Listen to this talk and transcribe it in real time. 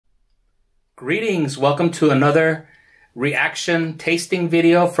Greetings, welcome to another reaction tasting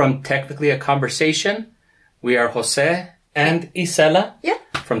video from Technically a Conversation. We are Jose and Isela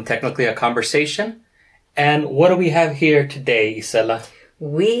from Technically a Conversation. And what do we have here today, Isela?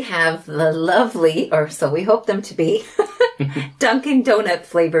 We have the lovely, or so we hope them to be, Dunkin Donut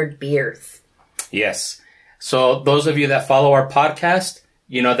flavored beers. Yes. So those of you that follow our podcast,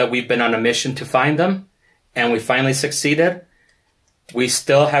 you know that we've been on a mission to find them, and we finally succeeded. We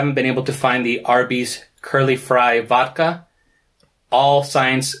still haven't been able to find the Arby's Curly Fry Vodka. All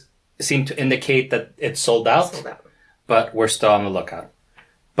signs seem to indicate that it's sold out, but we're still on the lookout.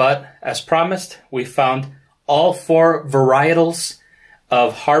 But as promised, we found all 4 varietals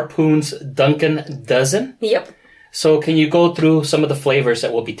of Harpoon's Dunkin' Dozen. Yep. So can you go through some of the flavors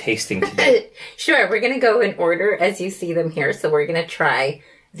that we'll be tasting today? Sure. We're going to go in order as you see them here. So we're going to try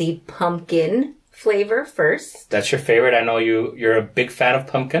the pumpkin flavor first. That's your favorite. I know you're a big fan of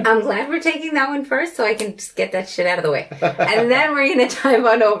pumpkin. I'm glad we're taking that one first so I can just get that shit out of the way. And then we're going to dive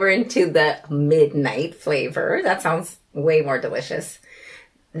on over into the midnight flavor. That sounds way more delicious.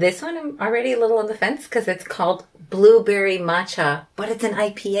 This one I'm already a little on the fence because it's called Blueberry Matcha, but it's an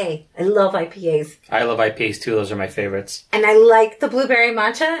IPA. I love IPAs. I love IPAs too. Those are my favorites. And I like the Blueberry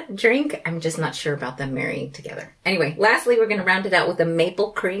Matcha drink. I'm just not sure about them marrying together. Anyway, lastly, we're going to round it out with a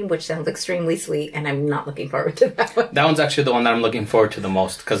maple cream, which sounds extremely sweet, and I'm not looking forward to that one. That one's actually the one that I'm looking forward to the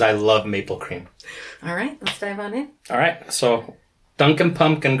most because I love maple cream. All right, let's dive on in. All right, so Dunkin'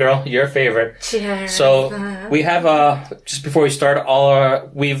 Pumpkin, girl, your favorite. Cheers. So we have, just before we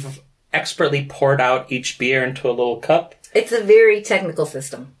start, we've expertly poured out each beer into a little cup. It's a very technical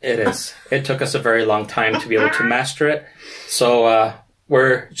system. It is. It took us a very long time to be able to master it. So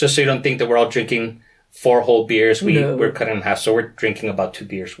we're, just so you don't think that we're all drinking 4 whole beers, we're cutting in half. So we're drinking about 2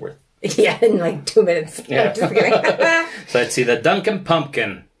 beers worth. Yeah, in like 2 minutes. Yeah. I'm just kidding. So let's see, the Dunkin'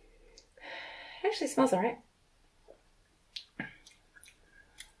 Pumpkin. Actually smells all right.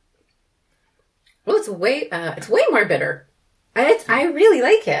 Oh, it's way more bitter. I really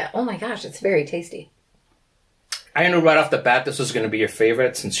like it. Oh my gosh, it's very tasty. I knew right off the bat this was going to be your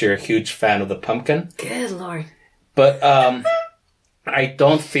favorite since you're a huge fan of the pumpkin. Good Lord. But I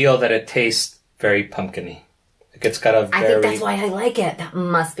don't feel that it tastes very pumpkin-y. Like it's got a very... I think that's why I like it. That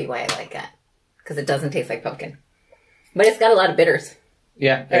must be why I like it. Because it doesn't taste like pumpkin. But it's got a lot of bitters.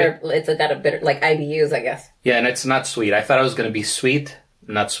 Yeah. It's got a bitter, like IBUs, I guess. Yeah, and it's not sweet. I thought it was going to be sweet.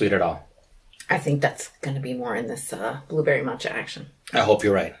 Not sweet at all. I think that's going to be more in this blueberry matcha action. I hope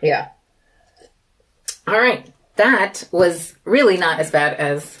you're right. Yeah. All right. That was really not as bad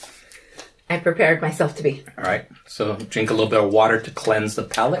as I prepared myself to be. All right. So drink a little bit of water to cleanse the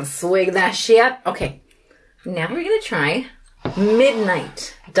palate. Swig that shit. Okay. Now we're going to try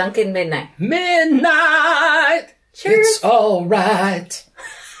Midnight. Dunkin' Midnight. Midnight! Cheers. It's all right.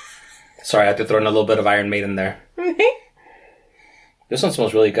 Sorry, I had to throw in a little bit of Iron Maiden there. This one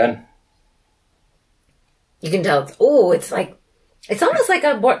smells really good. You can tell it's almost like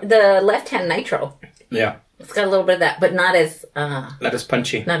the Left Hand Nitro. Yeah. It's got a little bit of that, but not as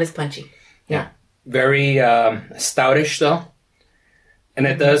punchy. Not as punchy. Yeah. Very stoutish though. And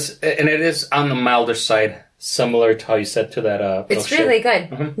it is on the milder side, similar to how you said to that it's really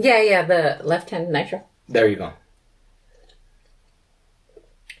good. Mm-hmm. Yeah, the Left Hand Nitro. There you go.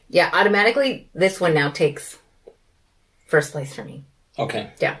 Yeah, automatically this one now takes first place for me.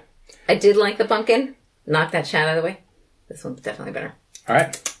 Okay. Yeah. I did like the pumpkin. Knock that shit out of the way. This one's definitely better. All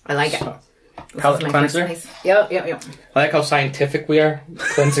right. I like it. Palate cleanser. Yep. I like how scientific we are,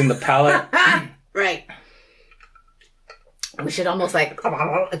 cleansing the palate. Right. We should almost like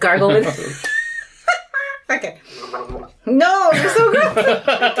gargle it. Okay. No, you're so good.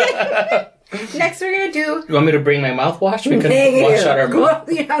 Okay. Next we're going to do... You want me to bring my mouthwash? We can wash out our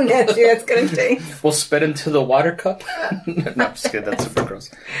mouth. You know how nasty that's going to taste. We'll spit into the water cup. No, I'm just kidding. That's super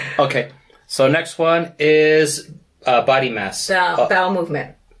gross. Okay. So next one is body mass. Bowel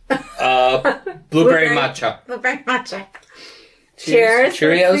movement. Blueberry matcha. Blueberry matcha. Cheers.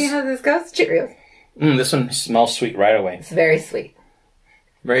 Cheerios. Let's see how this goes. Cheerios. This one smells sweet right away. It's very sweet.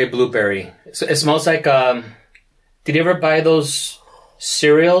 Very blueberry. So it smells like, did you ever buy those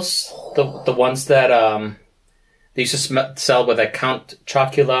cereals? The ones that they used to sell with like Count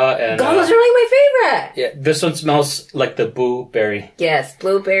Chocula and... God, those are like my favorite! Yeah, this one smells like the blueberry. Yes,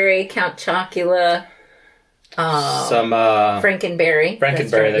 blueberry, Count Chocula, some... Frankenberry.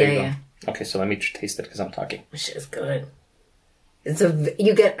 Frankenberry, there you go. Okay, so let me taste it because I'm talking. Which is good.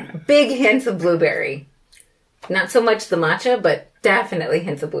 You get big hints of blueberry. Not so much the matcha, but definitely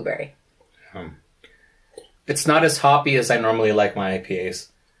hints of blueberry. It's not as hoppy as I normally like my IPAs.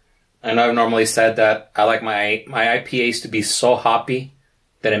 I know I've normally said that I like my IPAs to be so hoppy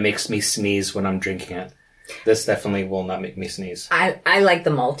that it makes me sneeze when I'm drinking it. This definitely will not make me sneeze. I like the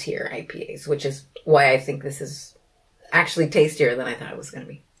maltier IPAs, which is why I think this is actually tastier than I thought it was going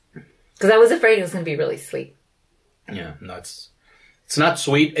to be. Because I was afraid it was going to be really sweet. Yeah, no, it's not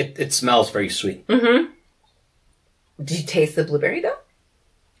sweet. It smells very sweet. Mm-hmm. Did you taste the blueberry, though?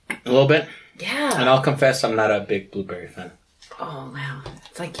 A little bit. Yeah. And I'll confess, I'm not a big blueberry fan. Oh, wow.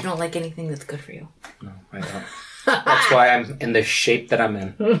 It's like you don't like anything that's good for you. No, I don't. That's why I'm in the shape that I'm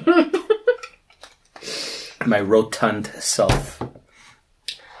in. My rotund self.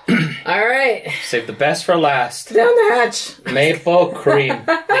 All right. Save the best for last. Down the hatch. Maple cream.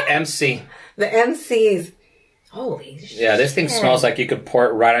 The MC. The MCs. Holy shit. Yeah, this thing smells like you could pour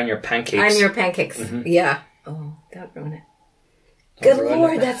it right on your pancakes. On your pancakes. Mm-hmm. Yeah. Oh, that would ruin it. That Good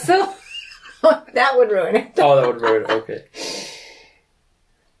Lord, that's so... that would ruin it. Oh, that would ruin it. Okay.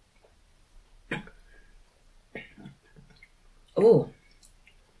 Ooh.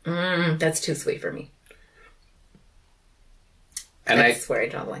 That's too sweet for me. And that's where I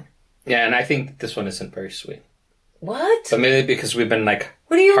draw the line. Yeah, and I think this one isn't very sweet. What? But maybe because we've been like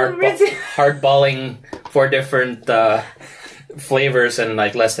what are you hardballing 4 different flavors in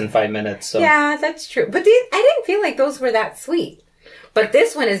like less than 5 minutes. So. Yeah, that's true. But I didn't feel like those were that sweet. But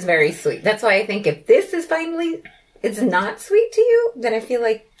this one is very sweet. That's why I think if this is finally, it's not sweet to you, then I feel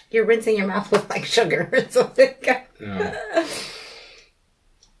like you're rinsing your mouth with like sugar or something. Yeah.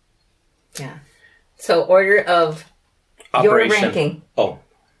 Yeah. So order of your ranking. Oh.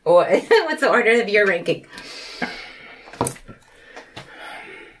 What's the order of your ranking?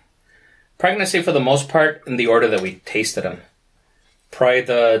 Probably gonna say for the most part in the order that we tasted them. Probably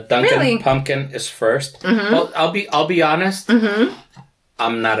the Dunkin' Pumpkin is first. Mm-hmm. Well, I'll be honest. Mm-hmm.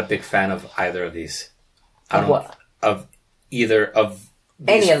 I'm not a big fan of either of these. Of either of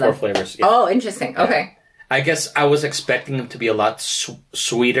these any of 4 them. flavors. Yeah. Oh, interesting. Okay. Yeah. I guess I was expecting them to be a lot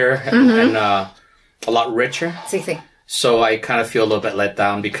sweeter and a lot richer. See. So I kind of feel a little bit let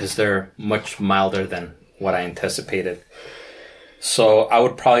down because they're much milder than what I anticipated. So I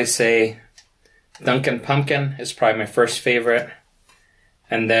would probably say Dunkin' Pumpkin is probably my first favorite.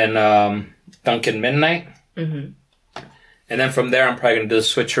 And then Dunkin' Midnight. Mm-hmm. And then from there, I'm probably going to do the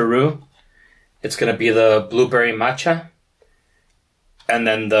switcheroo. It's going to be the blueberry matcha. And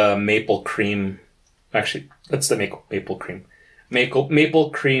then the maple cream. Actually, that's the maple cream. Maple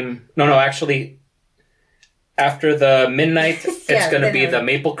cream. No, actually, after the midnight, it's going to be the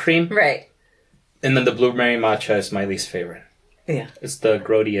maple cream. Right. And then the blueberry matcha is my least favorite. Yeah. It's the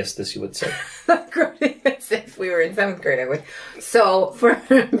grodiest, as you would say. Grodiest, if we were in 7th grade, I would. So,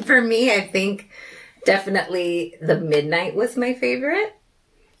 for me, I think definitely the midnight was my favorite.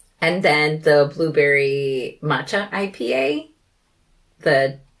 And then the blueberry matcha IPA.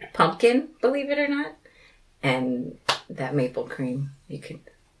 The pumpkin, believe it or not. And that maple cream. You can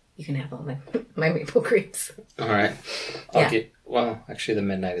have all my maple creams. All right. Well, actually, the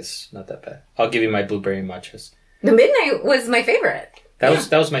midnight is not that bad. I'll give you my blueberry matchas. The midnight was my favorite. That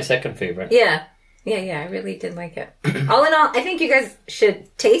was my second favorite. Yeah. I really did like it. All in all, I think you guys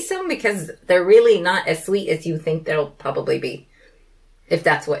should taste them because they're really not as sweet as you think they'll probably be. If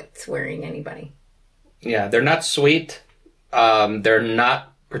that's what's worrying anybody. Yeah, they're not sweet. They're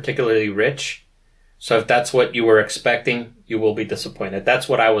not particularly rich. So if that's what you were expecting, you will be disappointed. That's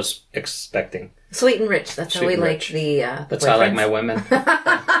what I was expecting. Sweet and rich. That's how we like the That's how I like my women.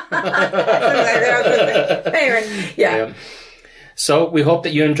 Yeah. So we hope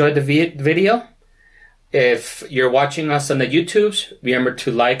that you enjoyed the video. If you're watching us on the YouTubes, remember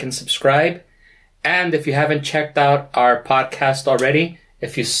to like and subscribe. And if you haven't checked out our podcast already,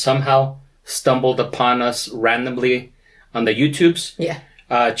 if you somehow stumbled upon us randomly on the YouTubes,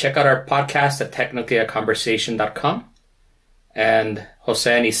 check out our podcast at technicallyaconversation.com. And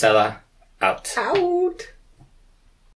Jose and Isela out.